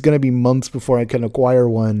because it's going to be months before I can acquire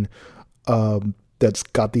one that's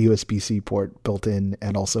got the USB-C port built in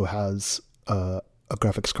and also has a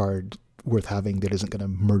graphics card worth having that isn't going to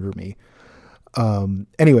murder me.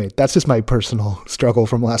 Anyway, that's just my personal struggle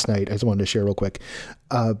from last night. I just wanted to share real quick,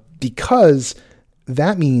 because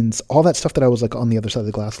that means all that stuff that I was like on the other side of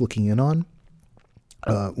the glass looking in on,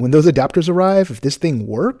 when those adapters arrive, if this thing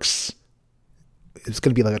works, it's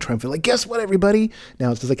going to be like a triumphant, like, guess what, everybody?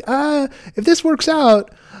 Now it's just like, if this works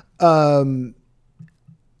out, I'm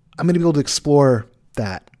going to be able to explore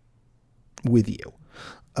that with you.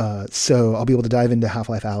 So I'll be able to dive into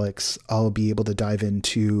Half-Life Alyx. I'll be able to dive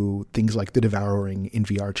into things like The Devouring in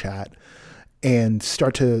VR chat and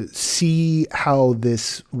start to see how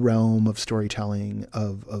this realm of storytelling,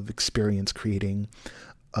 of experience creating,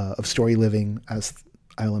 of story living, as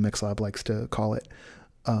ILM Lab likes to call it,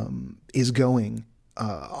 is going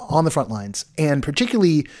on the front lines. And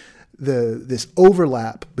particularly this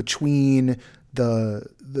overlap between the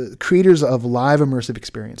creators of live immersive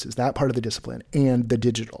experiences, that part of the discipline, and the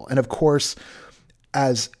digital. And of course,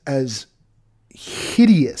 as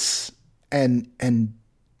hideous and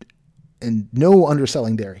no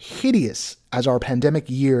underselling there, hideous as our pandemic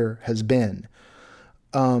year has been,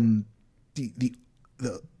 the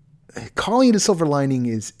calling it a silver lining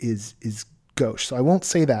is gauche. So I won't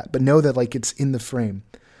say that, but know that like it's in the frame.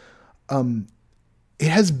 It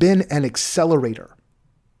has been an accelerator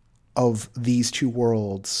of these two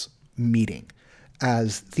worlds meeting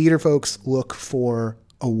as theater folks look for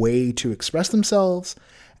a way to express themselves,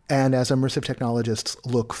 and as immersive technologists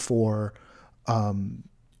look for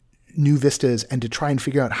new vistas and to try and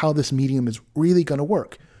figure out how this medium is really going to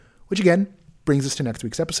work. Which again brings us to next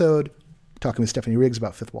week's episode, talking with Stephanie Riggs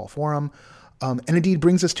about Fifth Wall Forum, and indeed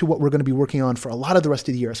brings us to what we're going to be working on for a lot of the rest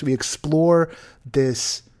of the year. So we explore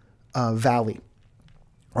this valley,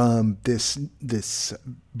 this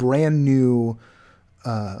brand new,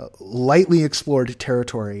 lightly explored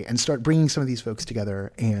territory, and start bringing some of these folks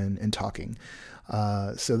together and talking.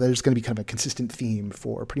 So there's going to be kind of a consistent theme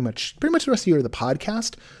for pretty much the rest of the year of the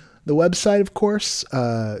podcast. The website, of course,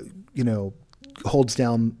 holds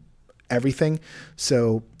down everything.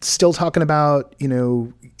 So still talking about,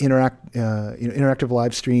 interactive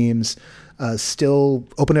live streams, still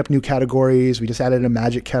opening up new categories. We just added a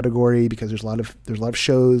magic category because there's a lot of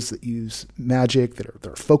shows that use magic that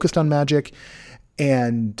are focused on magic.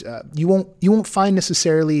 And you won't find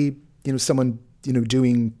necessarily, someone,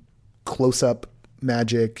 doing close up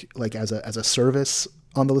magic like as a service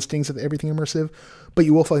on the listings of Everything Immersive, but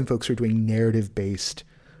you will find folks who are doing narrative based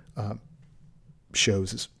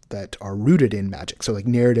shows that are rooted in magic. So like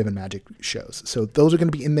narrative and magic shows. So those are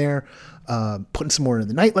going to be in there, putting some more of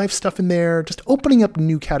the nightlife stuff in there, just opening up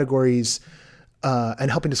new categories,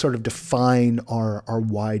 and helping to sort of define our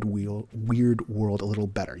weird world a little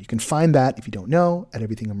better. You can find that, if you don't know, at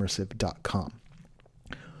everythingimmersive.com.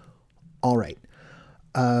 All right.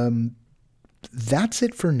 That's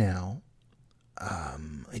it for now.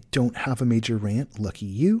 I don't have a major rant. Lucky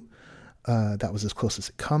you. That was as close as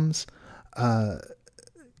it comes. Another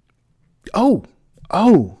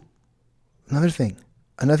thing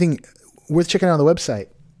worth checking out on the website.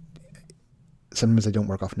 Sometimes I don't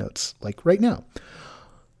work off notes, like right now.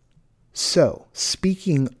 So,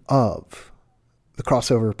 speaking of the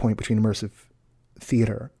crossover point between immersive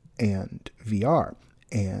theater and VR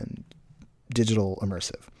and digital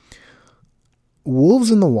immersive, Wolves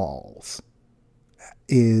in the Walls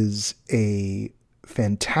is a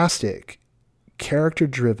fantastic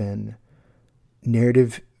character-driven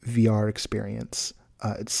narrative VR experience.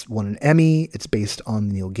 It's won an Emmy. It's based on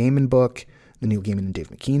the Neil Gaiman book, the Neil Gaiman and Dave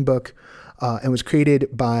McKean book, and was created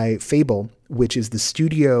by Fable, which is the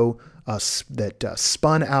studio that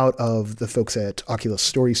spun out of the folks at Oculus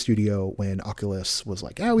Story Studio when Oculus was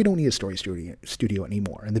like, we don't need a story studio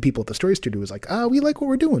anymore. And the people at the Story Studio was like, we like what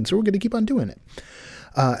we're doing, so we're going to keep on doing it.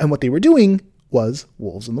 And what they were doing was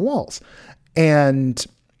Wolves in the Walls. And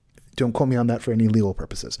don't quote me on that for any legal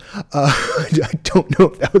purposes. I don't know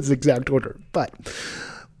if that was the exact order, but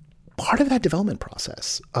part of that development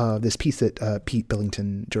process, this piece that Pete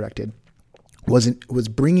Billington directed, was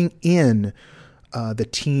bringing in the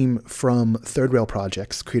team from Third Rail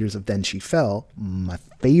Projects, creators of Then She Fell, my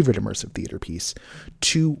favorite immersive theater piece,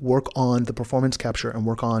 to work on the performance capture and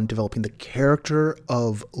work on developing the character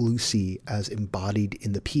of Lucy as embodied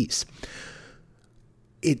in the piece.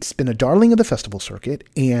 It's been a darling of the festival circuit,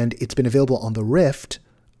 and it's been available on the Rift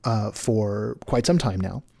for quite some time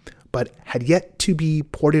now, but had yet to be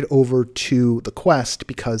ported over to the Quest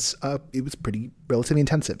because it was relatively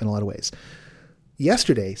intensive in a lot of ways.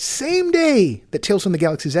 Yesterday, same day that Tales from the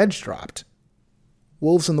Galaxy's Edge dropped,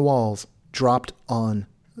 Wolves in the Walls dropped on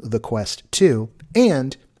the Quest 2,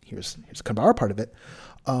 and here's kind of our part of it.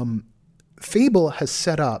 Fable has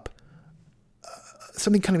set up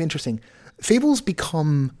something kind of interesting. Fable's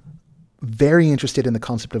become very interested in the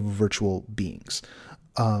concept of virtual beings.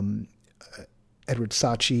 Edward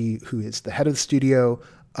Sachi, who is the head of the studio,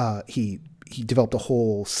 he developed a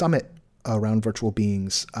whole summit around virtual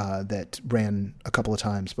beings that ran a couple of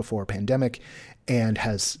times before pandemic, and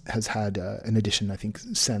has had an edition, I think,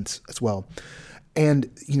 since as well. And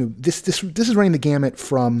this is running the gamut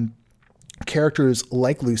from characters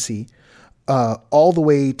like Lucy all the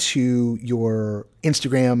way to your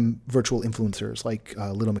Instagram virtual influencers like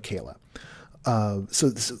Little Michaela. So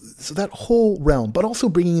that whole realm, but also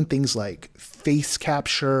bringing in things like face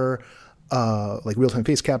capture, like real-time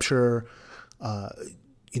face capture, like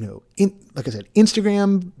I said,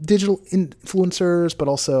 Instagram digital influencers, but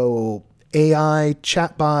also AI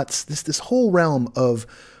chatbots. This whole realm of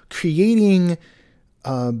creating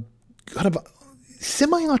kind of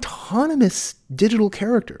semi-autonomous digital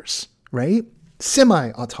characters, right?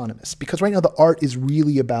 Semi-autonomous, because right now the art is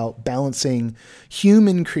really about balancing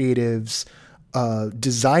human creatives,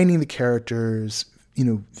 designing the characters,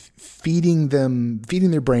 feeding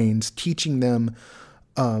their brains, teaching them,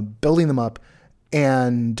 building them up,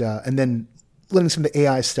 and then letting some of the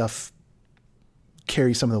AI stuff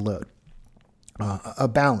carry some of the load. A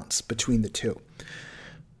balance between the two.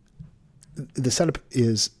 The setup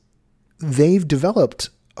is they've developed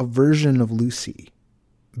a version of Lucy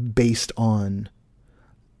based on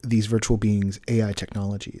these virtual beings, AI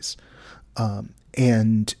technologies.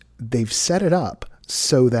 And they've set it up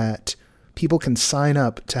so that people can sign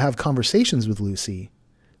up to have conversations with Lucy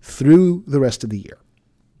through the rest of the year.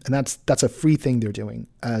 And that's a free thing they're doing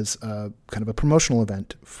as a kind of a promotional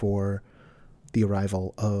event for the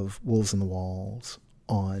arrival of Wolves in the Walls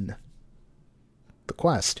on the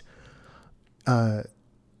Quest.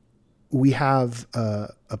 We have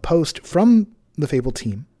a post from the Fable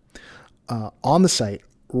team on the site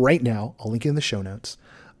right now. I'll link it in the show notes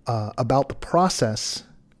about the process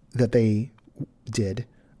that they did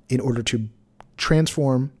in order to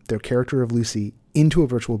transform their character of Lucy into a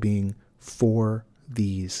virtual being for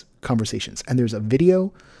these conversations. And there's a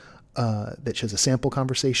video that shows a sample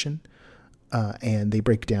conversation, and they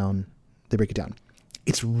break it down.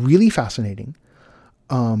 It's really fascinating.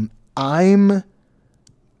 I'm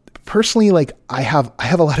personally I have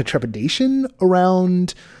a lot of trepidation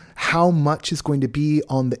around how much is going to be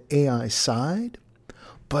on the AI side.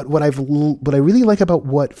 But what I really like about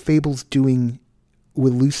what Fable's doing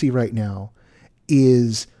with Lucy right now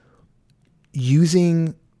is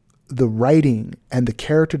using the writing and the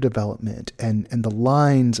character development and the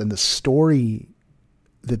lines and the story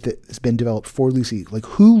that has been developed for Lucy, like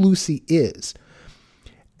who Lucy is,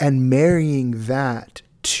 and marrying that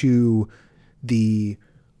to the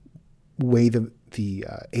way the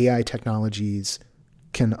AI technologies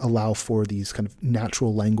can allow for these kind of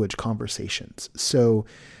natural language conversations. So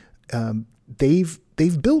they've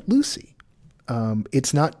built Lucy.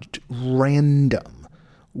 It's not random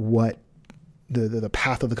what the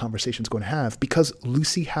path of the conversation is going to have, because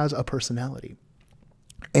Lucy has a personality.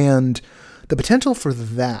 And the potential for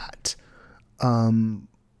that,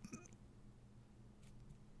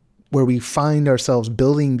 where we find ourselves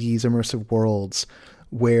building these immersive worlds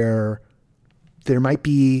where there might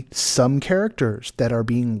be some characters that are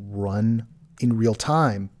being run in real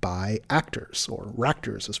time by actors, or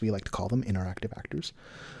ractors, as we like to call them, interactive actors,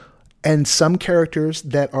 and some characters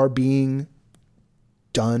that are being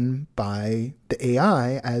done by the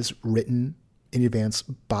AI as written in advance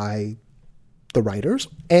by the writers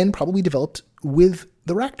and probably developed with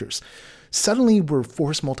the ractors. Suddenly we're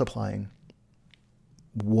force multiplying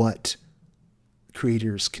what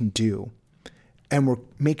creators can do, and we're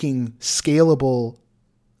making scalable,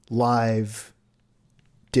 live,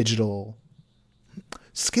 digital,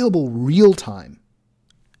 scalable, real-time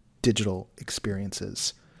digital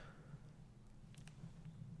experiences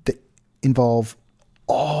that involve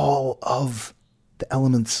all of the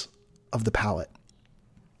elements of the palette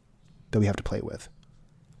that we have to play with.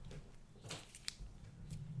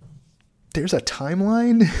 There's a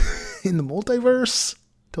timeline in the multiverse,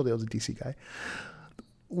 told you I was a DC guy,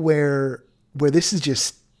 where this is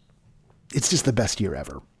just, it's just the best year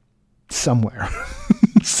ever. Somewhere.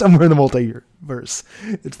 Somewhere in the multiverse,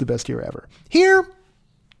 it's the best year ever. Here,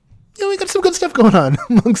 we got some good stuff going on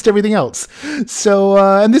amongst everything else. So,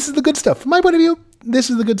 and this is the good stuff. From my point of view, this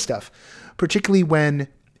is the good stuff. Particularly when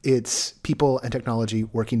it's people and technology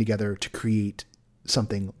working together to create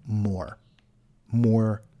something more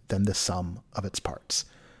than the sum of its parts.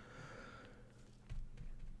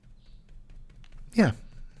 Yeah.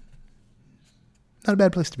 Not a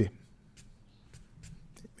bad place to be.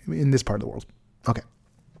 In this part of the world. Okay.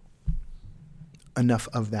 Enough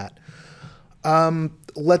of that.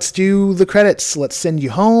 Let's do the credits. Let's send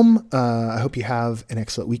you home. I hope you have an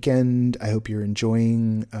excellent weekend. I hope you're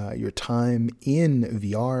enjoying your time in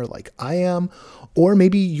VR like I am. Or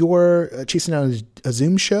maybe you're chasing out a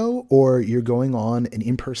Zoom show, or you're going on an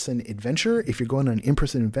in-person adventure. If you're going on an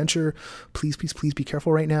in-person adventure, please, please, please be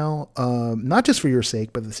careful right now. Not just for your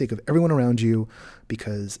sake, but for the sake of everyone around you,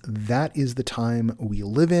 because that is the time we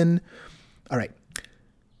live in. All right.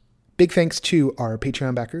 Big thanks to our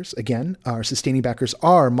Patreon backers. Again, our sustaining backers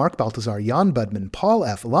are Mark Baltazar, Jan Budman, Paul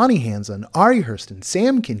F., Lonnie Hanson, Ari Hurston,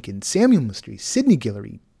 Sam Kinkin, Samuel Mystery, Sydney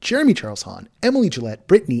Guillory, Jeremy Charles Hahn, Emily Gillette,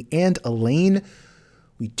 Brittany, and Elaine.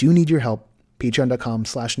 We do need your help.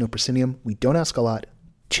 Patreon.com/NoProscenium. We don't ask a lot.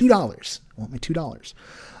 $2. I want my $2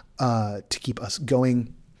 to keep us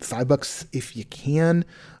going. $5 if you can.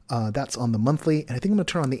 That's on the monthly. And I think I'm going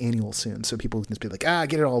to turn on the annual soon, so people can just be like,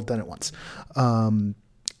 get it all done at once.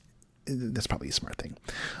 That's probably a smart thing.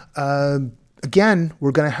 Again,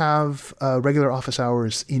 we're going to have regular office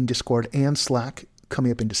hours in Discord and Slack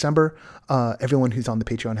coming up in December. Everyone who's on the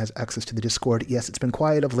Patreon has access to the Discord. Yes, it's been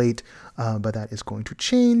quiet of late, but that is going to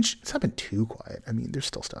change. It's not been too quiet. I mean, there's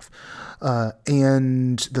still stuff.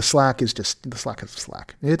 And the Slack is just, the Slack is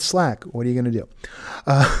Slack. It's Slack. What are you going to do?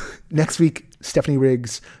 Next week, Stephanie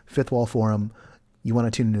Riggs, Fifth Wall Forum. You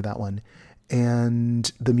want to tune into that one.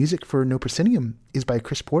 And the music for No Proscenium is by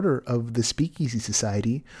Chris Porter of the Speakeasy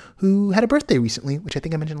Society, who had a birthday recently, which I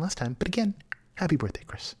think I mentioned last time. But again, happy birthday,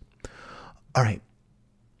 Chris. All right.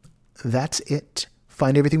 That's it.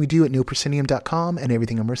 Find everything we do at noproscenium.com and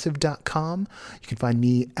everythingimmersive.com. You can find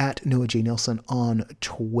me at Noah J. Nelson on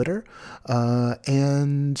Twitter.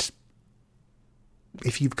 And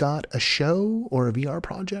if you've got a show or a VR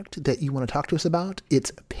project that you want to talk to us about, it's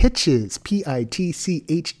pitches, Pitches,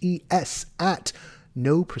 at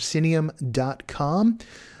noproscenium.com.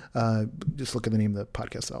 Just look at the name of the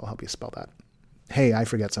podcast. That'll help you spell that. Hey, I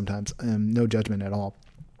forget sometimes. No judgment at all.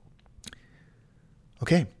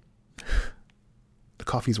 Okay. The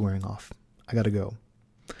coffee's wearing off. I gotta go.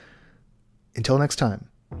 Until next time,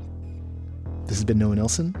 this has been Noah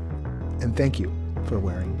Nelson, and thank you for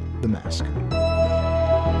wearing the mask.